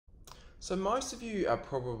So most of you are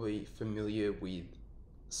probably familiar with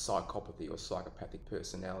psychopathy or psychopathic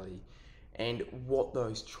personality and what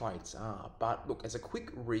those traits are. But look, as a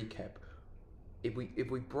quick recap, if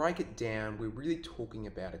we break it down, we're really talking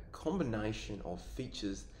about a combination of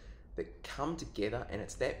features that come together, and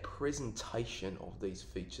it's that presentation of these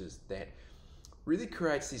features that really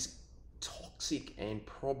creates this toxic and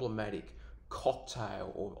problematic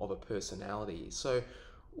cocktail of a personality. So,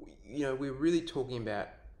 we're really talking about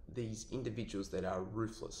these individuals that are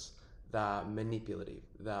ruthless, they're manipulative,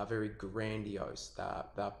 they're very grandiose,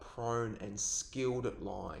 they're prone and skilled at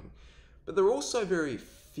lying, but they're also very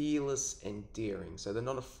fearless and daring. So they're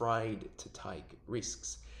not afraid to take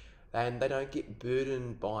risks, and they don't get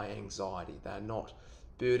burdened by anxiety. They're not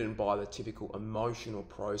burdened by the typical emotional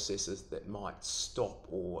processes that might stop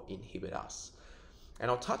or inhibit us.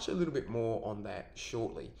 And I'll touch a little bit more on that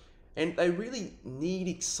shortly. And they really need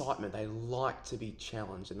excitement. They like to be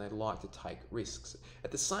challenged and they like to take risks.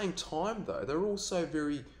 At the same time, though, they're also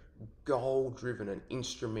very goal-driven and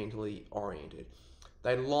instrumentally oriented.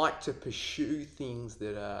 They like to pursue things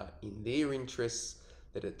that are in their interests,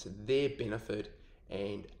 that are to their benefit,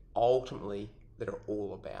 and ultimately that are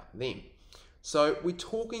all about them. So we're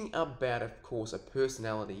talking about, of course, a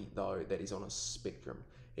personality, though, that is on a spectrum.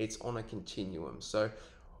 It's on a continuum. So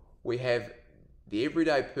we have the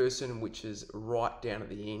everyday person, which is right down at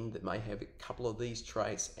the end, that may have a couple of these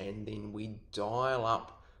traits, and then we dial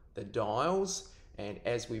up the dials, and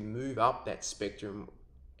as we move up that spectrum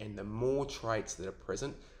and the more traits that are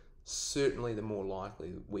present, certainly the more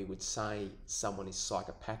likely we would say someone is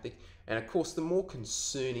psychopathic. And of course, the more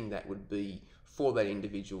concerning that would be for that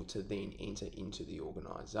individual to then enter into the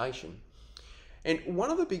organization. And one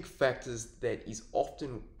of the big factors that is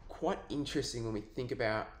often quite interesting when we think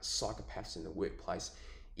about psychopaths in the workplace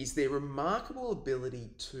is their remarkable ability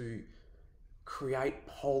to create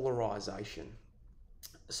polarization.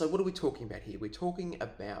 So what are we talking about here? We're talking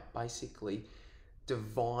about basically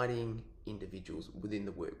dividing individuals within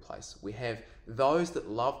the workplace. We have those that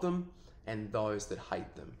love them and those that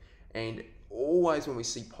hate them. And always when we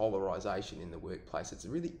see polarization in the workplace, it's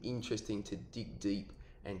really interesting to dig deep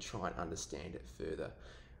and try and understand it further.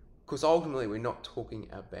 Because ultimately we're not talking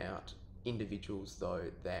about individuals, though,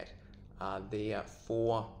 that are there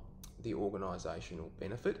for the organisational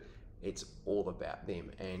benefit. It's all about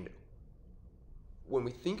them. And when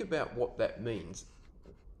we think about what that means,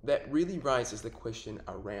 that really raises the question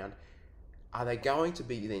around, are they going to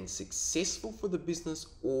be then successful for the business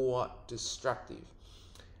or destructive?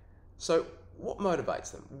 So what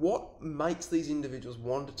motivates them? What makes these individuals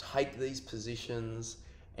want to take these positions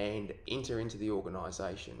and enter into the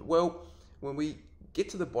organisation? Well, when we get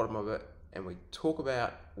to the bottom of it and we talk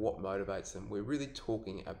about what motivates them, we're really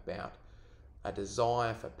talking about a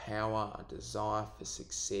desire for power, a desire for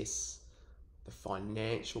success, the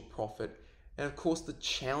financial profit, and of course the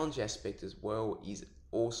challenge aspect as well is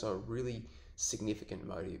also a really significant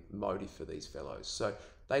motive for these fellows. So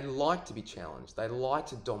they like to be challenged, they like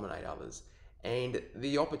to dominate others, and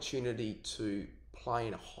the opportunity to play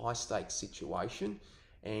in a high stakes situation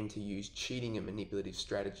and to use cheating and manipulative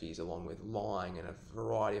strategies along with lying and a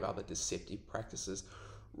variety of other deceptive practices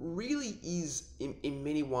really is in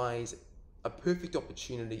many ways a perfect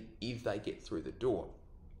opportunity if they get through the door.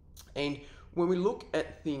 And when we look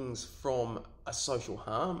at things from a social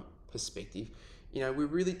harm perspective, we're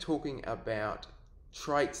really talking about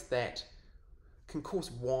traits that can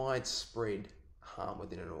cause widespread harm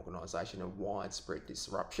within an organisation and widespread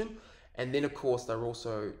disruption. And then, of course, there are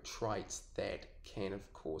also traits that can,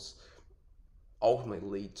 of course,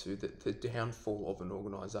 ultimately lead to the downfall of an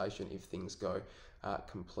organisation if things go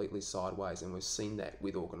completely sideways. And we've seen that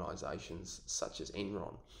with organisations such as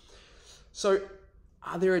Enron. So,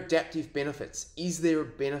 are there adaptive benefits? Is there a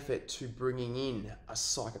benefit to bringing in a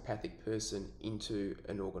psychopathic person into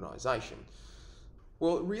an organisation?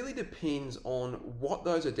 Well, it really depends on what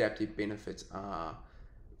those adaptive benefits are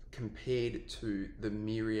compared to the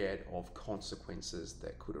myriad of consequences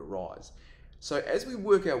that could arise. So as we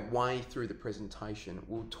work our way through the presentation,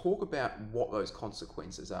 we'll talk about what those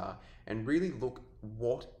consequences are and really look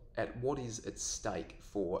at what is at stake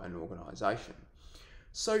for an organisation.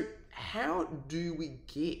 So how do we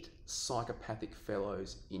get psychopathic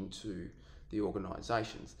fellows into the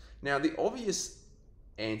organisations? Now, the obvious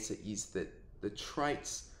answer is that the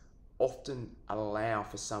traits often allow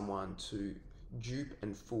for someone to dupe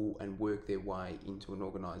and fool and work their way into an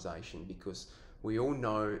organisation, because we all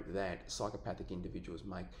know that psychopathic individuals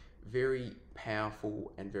make very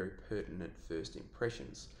powerful and very pertinent first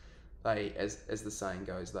impressions. They, as the saying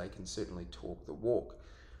goes, they can certainly talk the walk.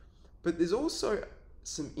 But there's also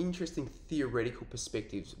some interesting theoretical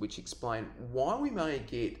perspectives which explain why we may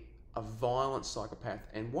get a violent psychopath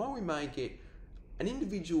and why we may get an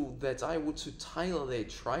individual that's able to tailor their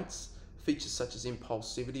traits, features such as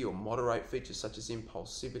impulsivity, or moderate features such as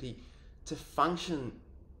impulsivity, to function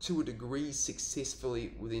to a degree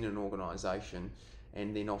successfully within an organisation,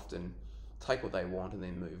 and then often take what they want and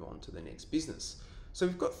then move on to the next business. So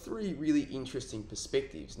we've got three really interesting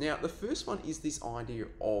perspectives. Now, the first one is this idea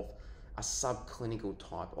of a subclinical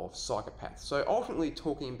type of psychopath. So ultimately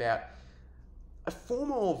talking about a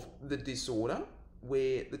form of the disorder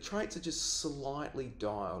where the traits are just slightly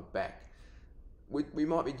dialed back. We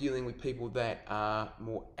might be dealing with people that are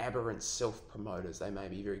more aberrant self-promoters. They may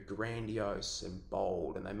be very grandiose and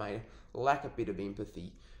bold, and they may lack a bit of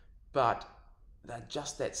empathy, but they're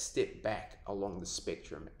just that step back along the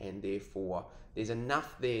spectrum, and therefore there's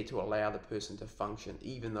enough there to allow the person to function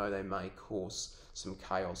even though they may cause some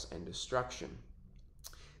chaos and destruction.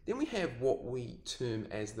 Then we have what we term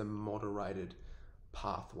as the moderated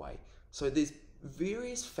pathway. So there's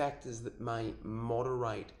various factors that may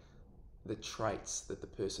moderate the traits that the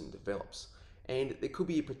person develops, and there could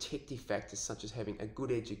be a protective factor such as having a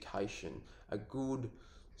good education, a good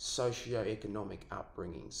socio-economic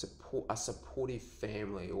upbringing, a supportive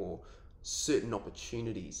family, or certain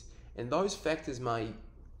opportunities, and those factors may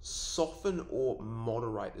soften or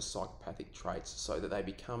moderate the psychopathic traits so that they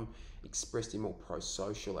become expressed in more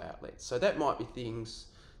pro-social outlets. So that might be things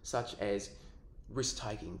such as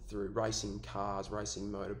risk-taking through racing cars,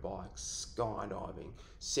 racing motorbikes, skydiving,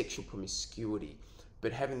 sexual promiscuity,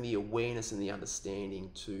 but having the awareness and the understanding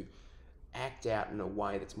to act out in a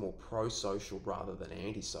way that's more pro-social rather than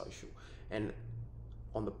antisocial. And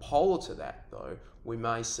on the polar to that, though, we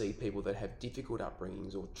may see people that have difficult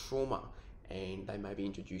upbringings or trauma, and they may be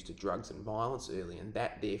introduced to drugs and violence early, and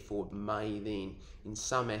that therefore may then, in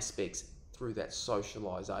some aspects, through that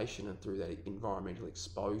socialisation and through that environmental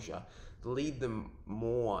exposure, lead them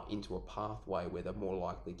more into a pathway where they're more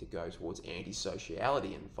likely to go towards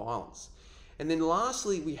antisociality and violence. And then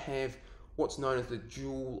lastly, we have what's known as the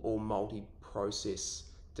dual or multi-process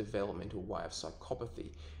developmental way of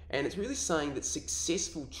psychopathy. And it's really saying that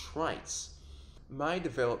successful traits may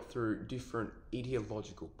develop through different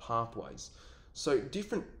etiological pathways. So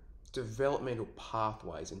different developmental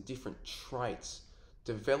pathways and different traits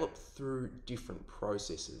develop through different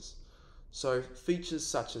processes. So features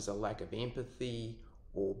such as a lack of empathy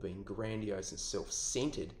or being grandiose and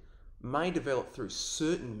self-centered may develop through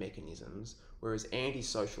certain mechanisms, whereas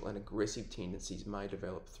antisocial and aggressive tendencies may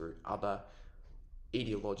develop through other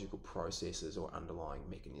etiological processes or underlying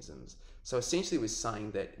mechanisms. So essentially we're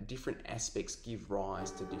saying that different aspects give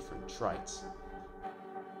rise to different traits.